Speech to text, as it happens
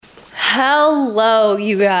Hello,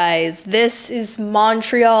 you guys. This is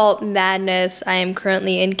Montreal Madness. I am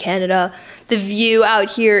currently in Canada. The view out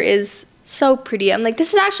here is so pretty. I'm like,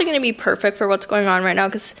 this is actually going to be perfect for what's going on right now,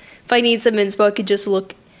 because if I need some inspo, I could just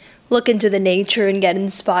look into the nature and get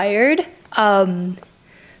inspired.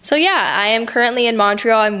 So yeah, I am currently in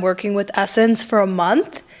Montreal. I'm working with Essence for a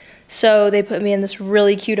month. So they put me in this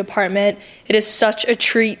really cute apartment. It is such a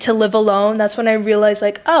treat to live alone. That's when I realized,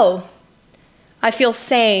 like, oh, I feel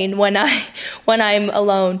sane when I'm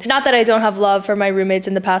alone. Not that I don't have love for my roommates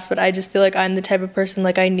in the past, but I just feel like I'm the type of person,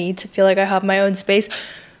 like, I need to feel like I have my own space.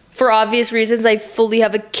 For obvious reasons, I fully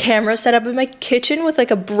have a camera set up in my kitchen with, like,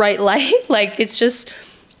 a bright light. Like, it's just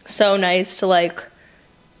so nice to, like,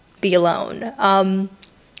 be alone.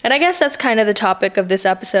 And I guess that's kind of the topic of this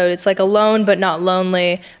episode. It's like alone but not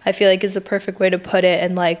lonely, I feel like is the perfect way to put it.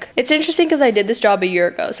 And like, it's interesting because I did this job a year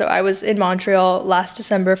ago. So I was in Montreal last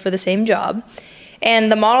December for the same job.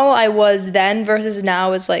 And the model I was then versus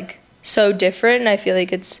now is like so different. And I feel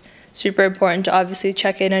like it's super important to obviously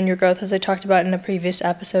check in on your growth, as I talked about in a previous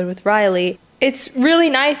episode with Riley. It's really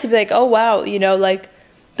nice to be like, oh wow, you know, like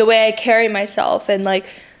the way I carry myself and like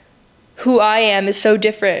who I am is so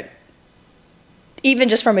different, even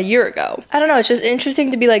just from a year ago. I don't know, it's just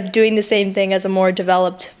interesting to be like doing the same thing as a more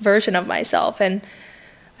developed version of myself. And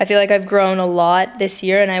I feel like I've grown a lot this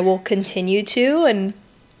year and I will continue to. And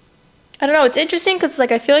I don't know, it's interesting because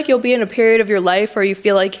like I feel like you'll be in a period of your life where you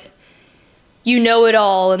feel like you know it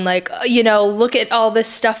all and like, you know, look at all this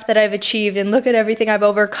stuff that I've achieved and look at everything I've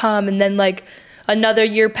overcome. And then like another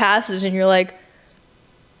year passes and you're like,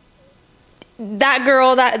 that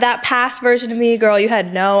girl, that past version of me, girl, you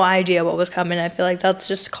had no idea what was coming. I feel like that's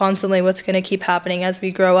just constantly what's going to keep happening as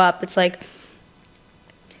we grow up. It's like,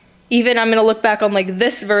 even I'm going to look back on like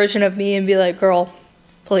this version of me and be like, girl,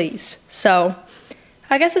 please. So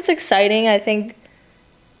I guess it's exciting. I think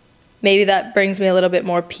maybe that brings me a little bit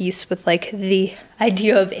more peace with like the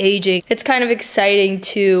idea of aging. It's kind of exciting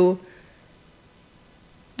to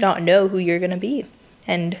not know who you're going to be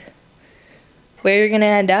and where you're going to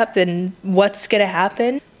end up and what's going to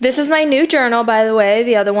happen. This is my new journal, by the way.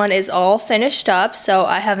 The other one is all finished up, so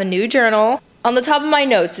I have a new journal. On the top of my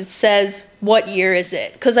notes, it says, what year is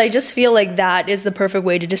it? Because I just feel like that is the perfect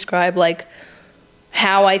way to describe like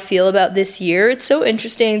how I feel about this year. It's so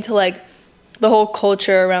interesting to like the whole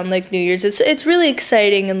culture around like New Year's. It's really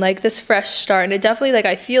exciting and like this fresh start. And it definitely like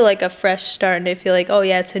I feel like a fresh start and I feel like, oh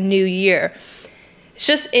yeah, it's a new year. It's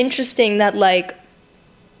just interesting that like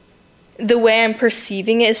the way I'm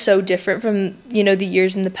perceiving it is so different from, you know, the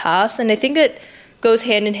years in the past. And I think it goes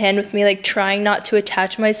hand in hand with me, like, trying not to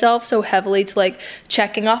attach myself so heavily to, like,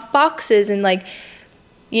 checking off boxes and, like,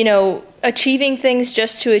 you know, achieving things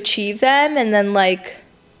just to achieve them. And then, like,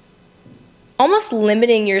 almost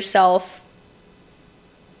limiting yourself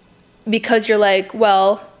because you're like,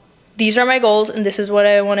 well, these are my goals and this is what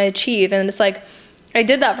I want to achieve. And it's like, I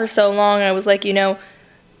did that for so long. I was like, you know,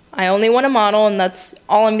 I only want to model and that's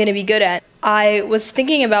all I'm going to be good at. I was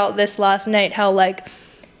thinking about this last night, how like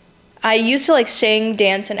I used to like sing,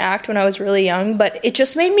 dance, and act when I was really young, but it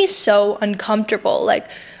just made me so uncomfortable. Like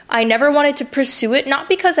I never wanted to pursue it, not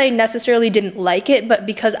because I necessarily didn't like it, but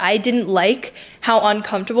because I didn't like how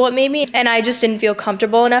uncomfortable it made me. And I just didn't feel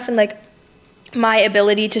comfortable enough in like my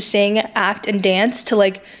ability to sing, act, and dance to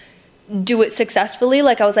like do it successfully.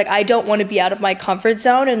 Like I was like, I don't want to be out of my comfort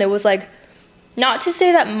zone. And it was like, not to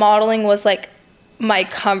say that modeling was like my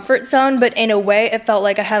comfort zone, but in a way it felt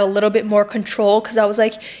like I had a little bit more control because I was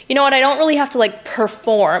like, you know what, I don't really have to like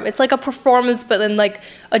perform. It's like a performance, but in like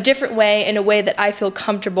a different way, in a way that I feel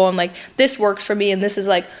comfortable and like this works for me and this is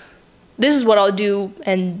what I'll do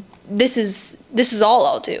and this is all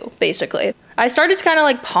I'll do, basically. I started to kind of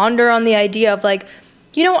like ponder on the idea of like,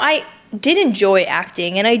 you know, I did enjoy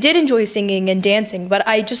acting and I did enjoy singing and dancing, but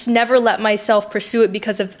I just never let myself pursue it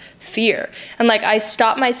because of fear. And like I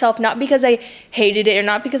stopped myself not because I hated it or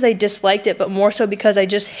not because I disliked it, but more so because I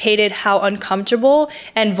just hated how uncomfortable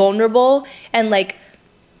and vulnerable and like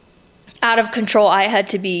out of control I had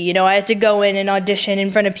to be. You know, I had to go in and audition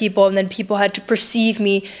in front of people and then people had to perceive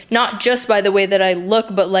me not just by the way that I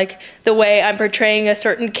look, but like the way I'm portraying a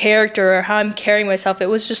certain character or how I'm carrying myself. It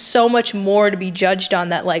was just so much more to be judged on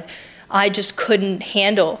that like I just couldn't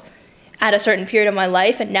handle at a certain period of my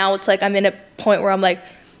life. And now it's like I'm in a point where I'm like,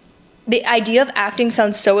 the idea of acting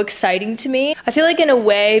sounds so exciting to me. I feel like in a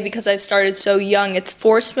way, because I've started so young, it's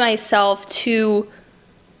forced myself to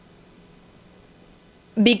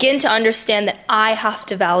begin to understand that I have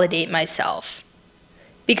to validate myself.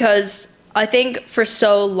 Because I think for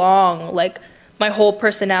so long, like my whole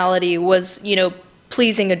personality was, you know,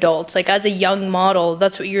 pleasing adults. Like, as a young model,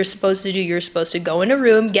 that's what you're supposed to do. You're supposed to go in a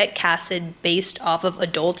room, get casted based off of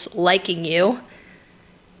adults liking you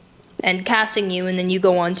and casting you, and then you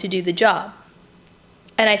go on to do the job.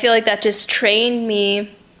 And I feel like that just trained me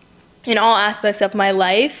in all aspects of my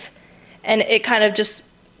life, and it kind of just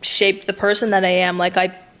shaped the person that I am. Like,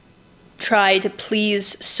 I try to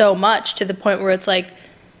please so much to the point where it's like,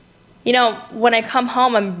 you know, when I come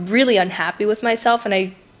home, I'm really unhappy with myself, and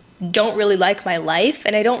I don't really like my life,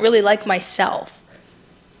 and I don't really like myself.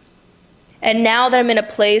 And now that I'm in a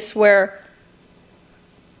place where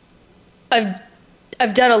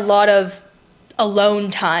I've done a lot of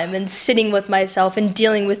alone time and sitting with myself and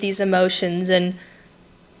dealing with these emotions, and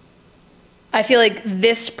I feel like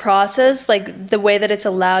this process, like the way that it's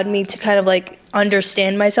allowed me to kind of like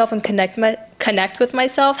understand myself and connect with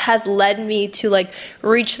myself, has led me to like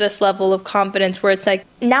reach this level of confidence where it's like,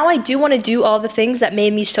 now I do want to do all the things that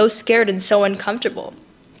made me so scared and so uncomfortable.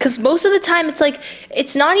 Because most of the time it's like,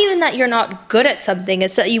 it's not even that you're not good at something,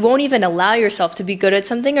 it's that you won't even allow yourself to be good at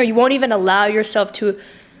something, or you won't even allow yourself to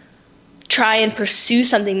try and pursue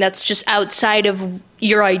something that's just outside of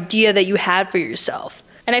your idea that you had for yourself.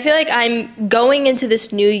 And I feel like I'm going into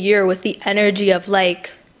this new year with the energy of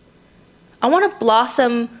like, I want to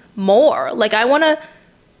blossom more. Like, I want to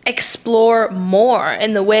explore more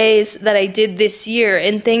in the ways that I did this year,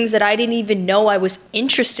 in things that I didn't even know I was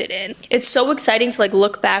interested in. It's so exciting to like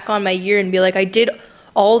look back on my year and be like, I did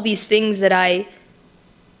all these things that I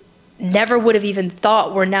never would have even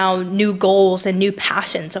thought were now new goals and new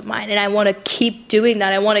passions of mine. And I want to keep doing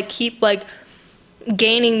that. I want to keep like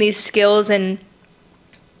gaining these skills and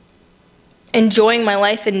enjoying my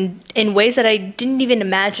life in ways that I didn't even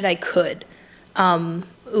imagine I could.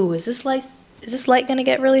 Is this light gonna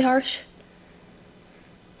get really harsh?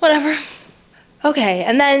 Whatever. Okay,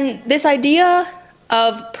 and then this idea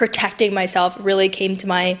of protecting myself really came to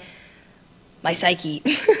my psyche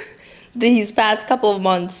these past couple of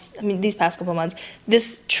months,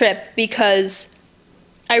 this trip, because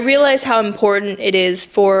I realized how important it is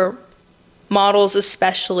for models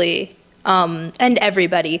especially, and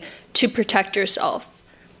everybody, to protect yourself.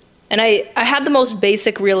 And I had the most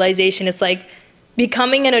basic realization. It's like,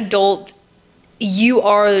 becoming an adult, you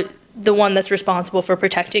are the one that's responsible for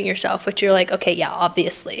protecting yourself, which you're like, okay, yeah,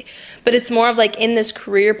 obviously. But it's more of like, in this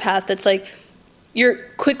career path, that's like, you're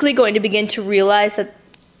quickly going to begin to realize that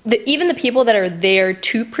even the people that are there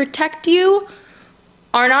to protect you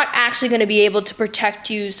are not actually going to be able to protect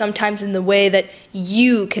you sometimes in the way that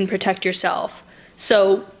you can protect yourself.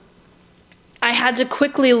 So I had to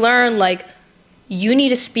quickly learn, like, you need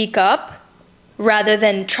to speak up rather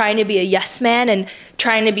than trying to be a yes man and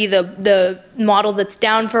trying to be the model that's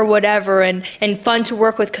down for whatever and fun to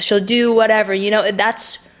work with because she'll do whatever. You know,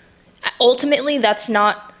 that's ultimately, that's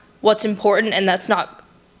not what's important, and that's not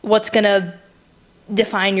what's going to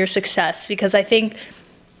define your success. Because I think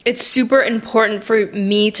it's super important for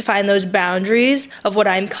me to find those boundaries of what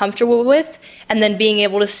I'm comfortable with, and then being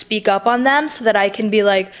able to speak up on them so that I can be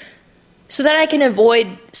like, so that I can avoid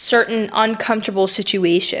certain uncomfortable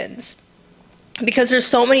situations. Because there's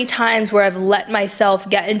so many times where I've let myself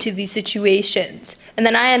get into these situations, and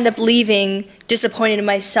then I end up leaving disappointed in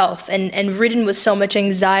myself and ridden with so much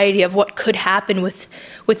anxiety of what could happen with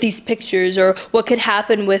these pictures, or what could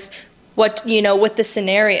happen with with the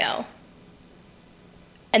scenario.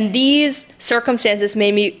 And these circumstances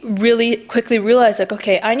made me really quickly realize, like,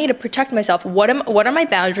 okay, I need to protect myself. What are my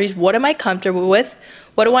boundaries? What am I comfortable with?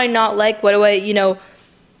 What do I not like? What do I,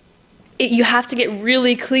 you have to get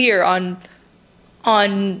really clear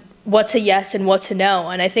on what's a yes and what's a no.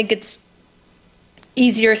 And I think it's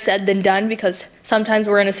easier said than done, because sometimes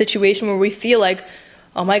we're in a situation where we feel like,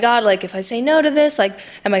 oh my God, like, if I say no to this, like,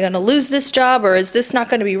 am I going to lose this job, or is this not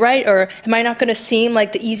going to be right, or am I not going to seem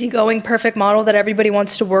like the easygoing, perfect model that everybody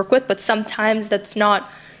wants to work with? But sometimes that's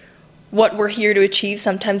not what we're here to achieve.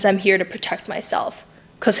 Sometimes I'm here to protect myself,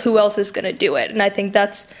 because who else is going to do it? And I think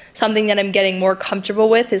that's something that I'm getting more comfortable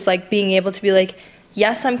with, is like being able to be like,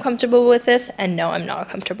 yes, I'm comfortable with this, and no, I'm not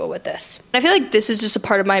comfortable with this. I feel like this is just a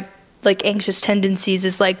part of my like anxious tendencies,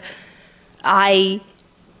 is like, I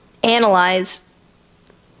analyze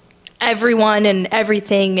everyone and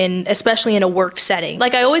everything, and especially in a work setting.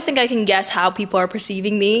 Like, I always think I can guess how people are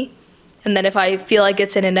perceiving me, and then if I feel like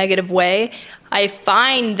it's in a negative way, I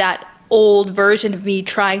find that old version of me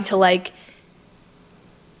trying to like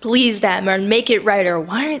please them or make it right, or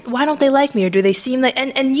why don't they like me, or do they seem like,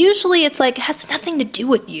 and usually it's like, it has nothing to do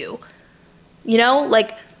with you.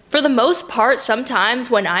 Like, for the most part, sometimes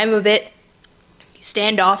when I'm a bit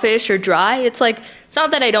standoffish or dry, it's like, it's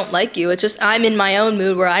not that I don't like you, it's just I'm in my own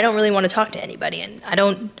mood where I don't really want to talk to anybody, and I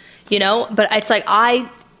don't, you know? But it's like I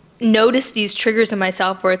notice these triggers in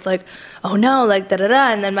myself where it's like, oh no, like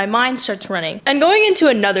da-da-da, and then my mind starts running. And going into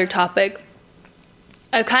another topic,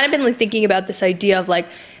 I've kind of been like thinking about this idea of like,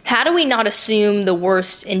 how do we not assume the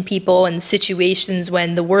worst in people and situations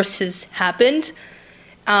when the worst has happened?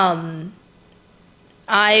 I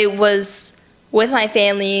was with my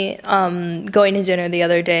family going to dinner the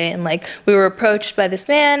other day, and like we were approached by this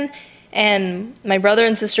man, and my brother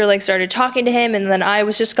and sister like started talking to him, and then I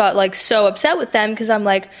got like so upset with them because I'm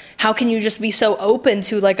like, how can you just be so open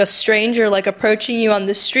to like a stranger like approaching you on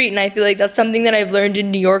the street? And I feel like that's something that I've learned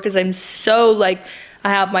in New York, is I'm so like, I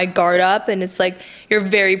have my guard up, and it's like you're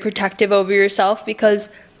very protective over yourself because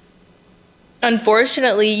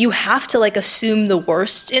unfortunately you have to like assume the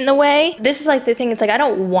worst in the way. This is like the thing, it's like I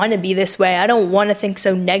don't want to be this way, I don't want to think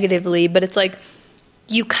so negatively, but it's like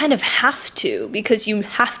you kind of have to, because you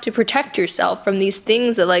have to protect yourself from these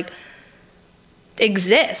things that like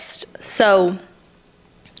exist. So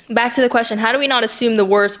back to the question, how do we not assume the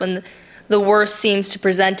worst when the worst seems to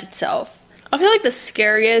present itself? I feel like the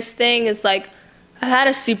scariest thing is like, I had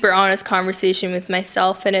a super honest conversation with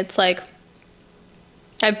myself, and it's like,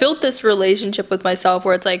 I built this relationship with myself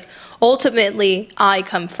where it's like, ultimately, I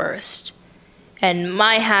come first. And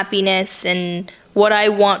my happiness and what I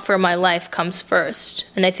want for my life comes first.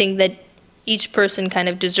 And I think that each person kind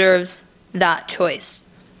of deserves that choice.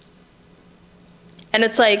 And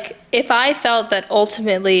it's like, if I felt that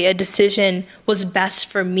ultimately a decision was best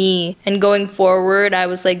for me, and going forward, I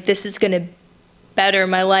was like, this is going to better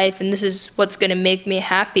my life, and this is what's going to make me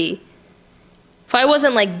happy. If I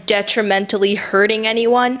wasn't like detrimentally hurting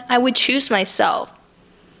anyone, I would choose myself.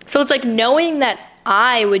 So it's like knowing that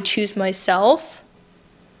I would choose myself,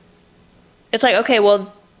 it's like, okay,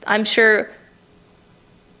 well, I'm sure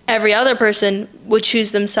every other person would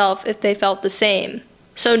choose themselves if they felt the same.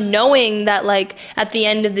 So knowing that like at the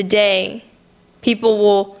end of the day, people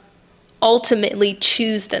will ultimately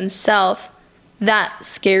choose themselves, that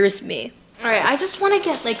scares me. All right, I just want to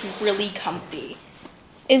get like really comfy.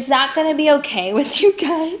 Is that going to be okay with you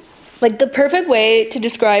guys? Like the perfect way to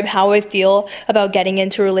describe how I feel about getting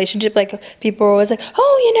into a relationship, like people are always like,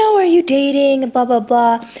 oh, you know, are you dating and blah, blah,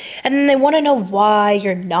 blah. And then they want to know why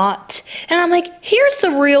you're not. And I'm like, here's the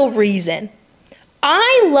real reason.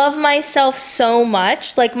 I love myself so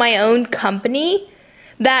much, like my own company,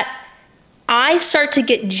 that I start to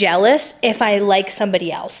get jealous if I like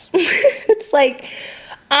somebody else. It's like,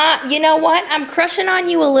 you know what? I'm crushing on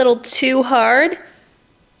you a little too hard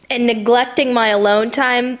and neglecting my alone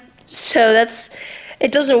time. So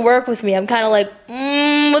it doesn't work with me. I'm kind of like,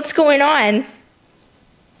 what's going on?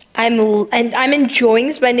 I'm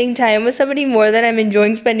enjoying spending time with somebody more than I'm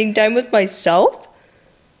enjoying spending time with myself.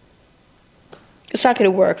 It's not going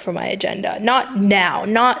to work for my agenda. Not now.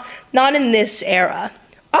 Not in this era.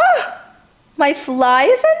 Oh, my fly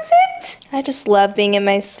is unzipped. I just love being in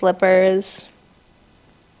my slippers,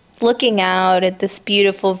 looking out at this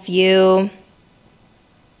beautiful view.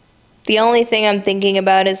 The only thing I'm thinking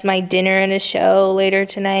about is my dinner and a show later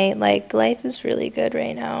tonight. Like, life is really good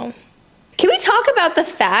right now. Can we talk about the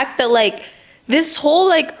fact that, like, this whole,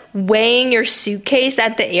 like, weighing your suitcase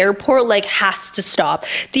at the airport, like, has to stop?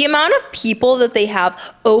 The amount of people that they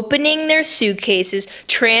have opening their suitcases,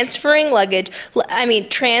 transferring luggage,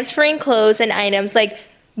 transferring clothes and items, like,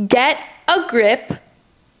 get a grip.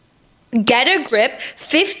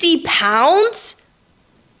 50 pounds?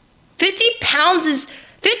 50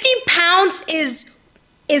 pounds is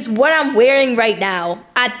what I'm wearing right now.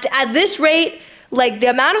 At this rate, like the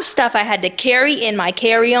amount of stuff I had to carry in my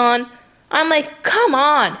carry-on, I'm like, come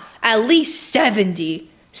on, at least 70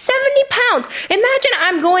 pounds. Imagine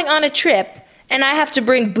I'm going on a trip and I have to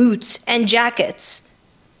bring boots and jackets.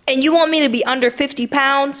 And you want me to be under 50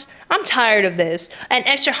 pounds? I'm tired of this. An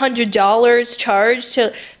extra $100 charge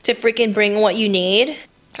to freaking bring what you need?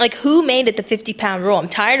 Like, who made it the 50-pound rule? I'm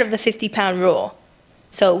tired of the 50-pound rule.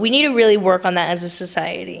 So we need to really work on that as a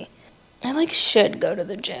society. I, like, should go to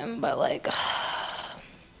the gym, but, like,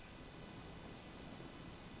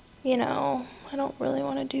 you know, I don't really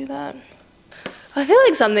want to do that. I feel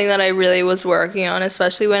like something that I really was working on,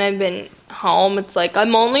 especially when I've been home, it's like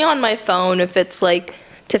I'm only on my phone if it's, like,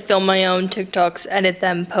 to film my own TikToks, edit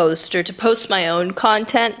them, post, or to post my own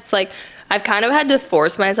content. It's like I've kind of had to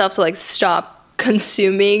force myself to, like, stop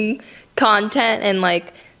consuming content and,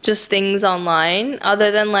 like, just things online, other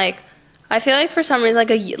than, like, I feel like for some reason, like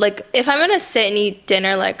if I'm gonna sit and eat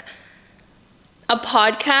dinner, like, a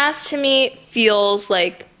podcast to me feels,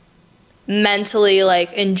 like, mentally,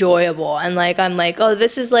 like, enjoyable, and, like, I'm like, oh,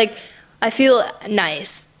 this is, like, I feel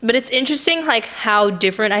nice. But it's interesting, like, how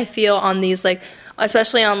different I feel on these, like,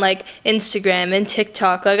 especially on like Instagram and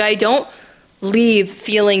TikTok. Like I don't leave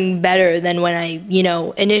feeling better than when I,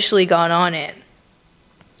 initially got on it.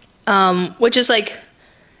 Which is like,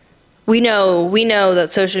 we know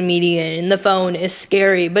that social media and the phone is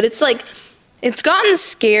scary, but it's like, it's gotten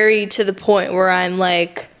scary to the point where I'm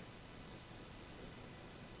like,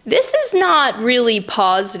 this is not really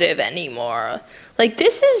positive anymore. Like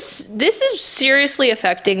this is seriously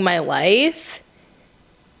affecting my life,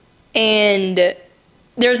 and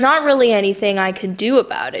there's not really anything I can do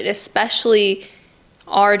about it, especially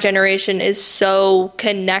our generation is so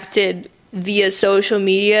connected via social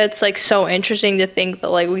media. It's like so interesting to think that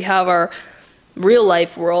like we have our real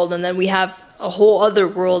life world and then we have a whole other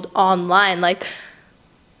world online. Like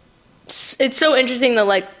it's so interesting that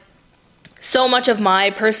like so much of my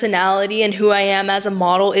personality and who I am as a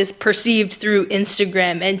model is perceived through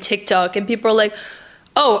Instagram and TikTok, and people are like,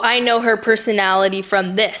 oh, I know her personality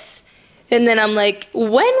from this. And then I'm like,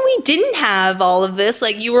 when we didn't have all of this,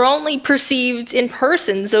 like you were only perceived in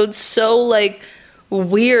person. So it's so like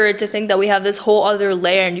weird to think that we have this whole other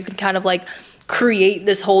layer and you can kind of like create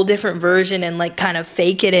this whole different version and like kind of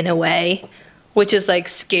fake it in a way, which is like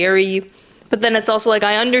scary. But then it's also like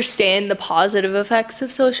I understand the positive effects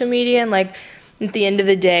of social media, and like at the end of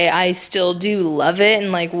the day, I still do love it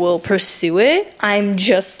and like will pursue it. I'm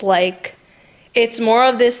just like, it's more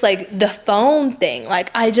of this like the phone thing.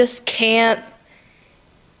 Like I just can't.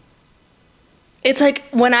 It's like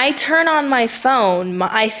when I turn on my phone,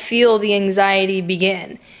 I feel the anxiety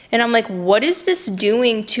begin. And I'm like, what is this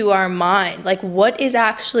doing to our mind? Like what is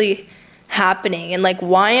actually happening? And like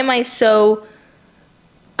why am I so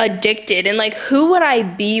addicted? And like who would I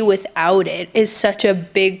be without it is such a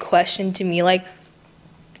big question to me. Like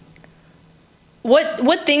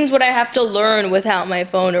what things would I have to learn without my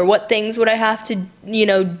phone, or what things would I have to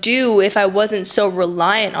do if I wasn't so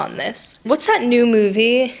reliant on this? What's that new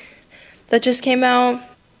movie that just came out?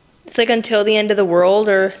 It's like Until the End of the World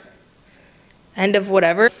or End of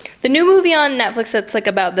whatever. The new movie on Netflix that's like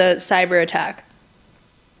about the cyber attack,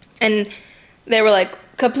 and they were like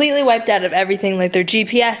completely wiped out of everything, like their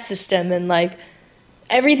GPS system and like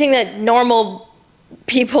everything that normal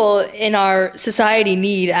people in our society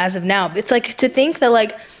need as of now. It's like to think that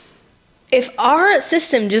like if our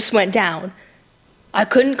system just went down, I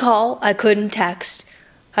couldn't call, I couldn't text,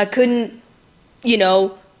 I couldn't,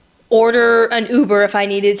 order an Uber if I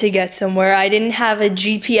needed to get somewhere. I didn't have a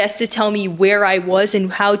GPS to tell me where I was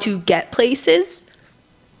and how to get places.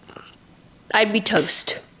 I'd be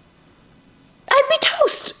toast. I'd be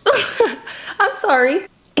toast. I'm sorry.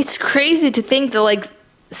 It's crazy to think that like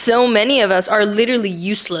so many of us are literally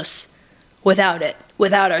useless without it,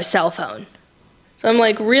 without our cell phone. So I'm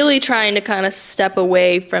like really trying to kind of step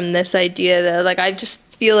away from this idea that like I just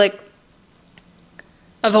feel like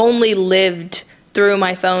I've only lived through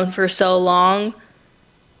my phone for so long.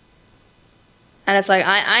 And it's like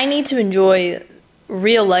I need to enjoy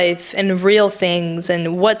real life and real things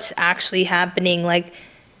and what's actually happening like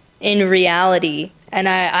in reality. And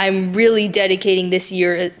I'm really dedicating this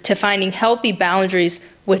year to finding healthy boundaries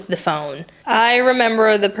with the phone. I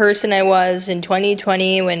remember the person I was in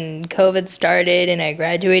 2020 when COVID started and I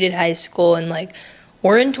graduated high school, and like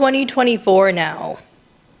we're in 2024 now.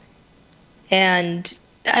 And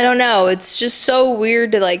I don't know, it's just so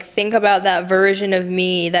weird to like think about that version of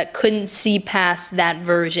me that couldn't see past that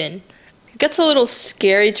version. It gets a little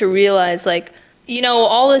scary to realize like,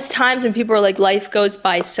 all those times when people are like, life goes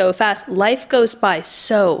by so fast. Life goes by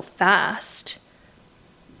so fast.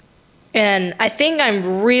 And I think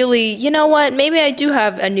I'm really, maybe I do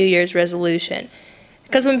have a New Year's resolution.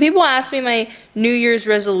 Because when people ask me my New Year's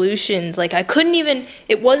resolutions, like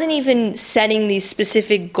it wasn't even setting these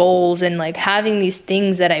specific goals and like having these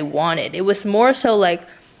things that I wanted. It was more so like,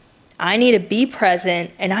 I need to be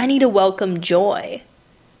present and I need to welcome joy.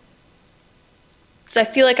 So I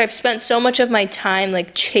feel like I've spent so much of my time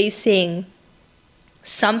like chasing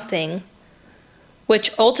something,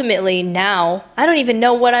 which ultimately now I don't even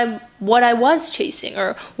know what I was chasing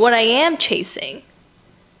or what I am chasing.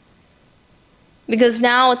 Because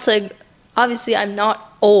now it's like, obviously I'm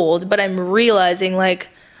not old, but I'm realizing like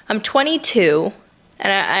I'm 22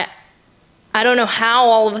 and I don't know how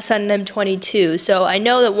all of a sudden I'm 22. So I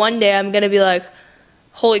know that one day I'm going to be like,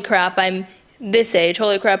 holy crap, I'm this age.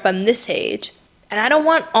 Holy crap, I'm this age. And I don't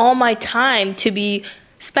want all my time to be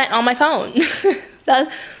spent on my phone.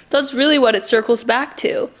 That's really what it circles back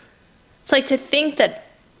to. It's like to think that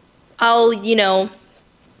I'll,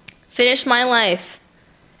 finish my life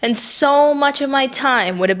and so much of my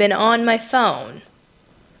time would have been on my phone.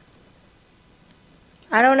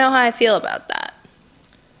 I don't know how I feel about that.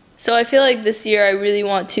 So I feel like this year I really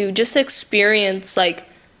want to just experience like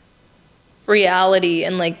reality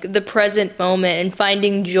and like the present moment and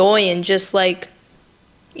finding joy in just like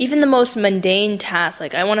even the most mundane tasks.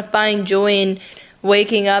 Like I want to find joy in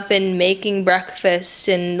waking up and making breakfast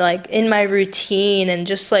and like in my routine and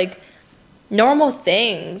just like normal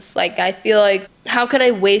things. Like I feel like how could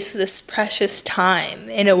I waste this precious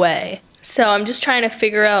time in a way? So I'm just trying to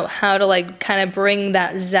figure out how to like kind of bring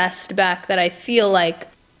that zest back that I feel like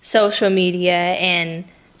social media and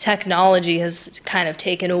technology has kind of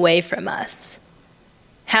taken away from us.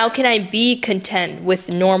 How can I be content with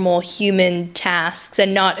normal human tasks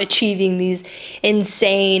and not achieving these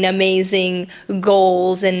insane, amazing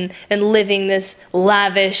goals and living this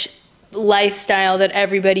lavish lifestyle that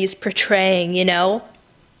everybody's portraying, you know?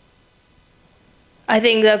 I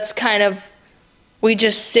think that's kind of, we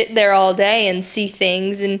just sit there all day and see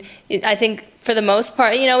things, and I think for the most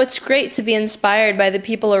part, you know, it's great to be inspired by the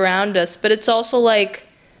people around us, but it's also like,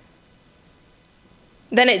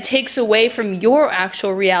 then it takes away from your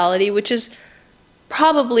actual reality, which is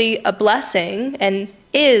probably a blessing and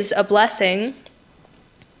is a blessing,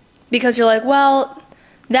 because you're like, well,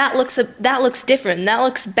 that looks different, and that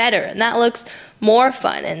looks better, and that looks more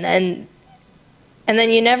fun, and then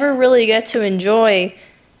you never really get to enjoy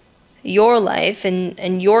your life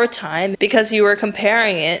and your time because you were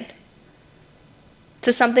comparing it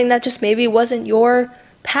to something that just maybe wasn't your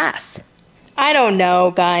path. I don't know,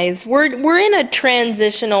 guys. We're in a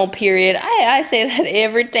transitional period. I say that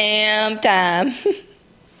every damn time.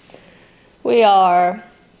 We are.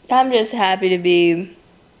 I'm just happy to be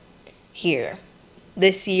here.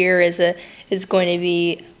 This year is going to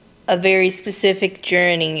be a very specific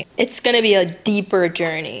journey. It's going to be a deeper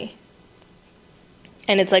journey.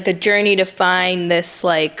 And it's like a journey to find this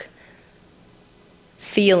like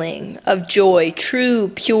feeling of joy, true,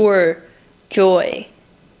 pure joy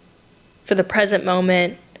for the present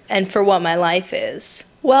moment and for what my life is.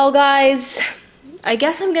 Well, guys, I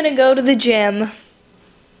guess I'm gonna go to the gym.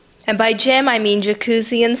 And by gym, I mean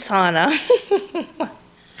jacuzzi and sauna.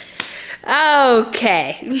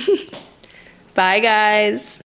 Okay. Bye, guys.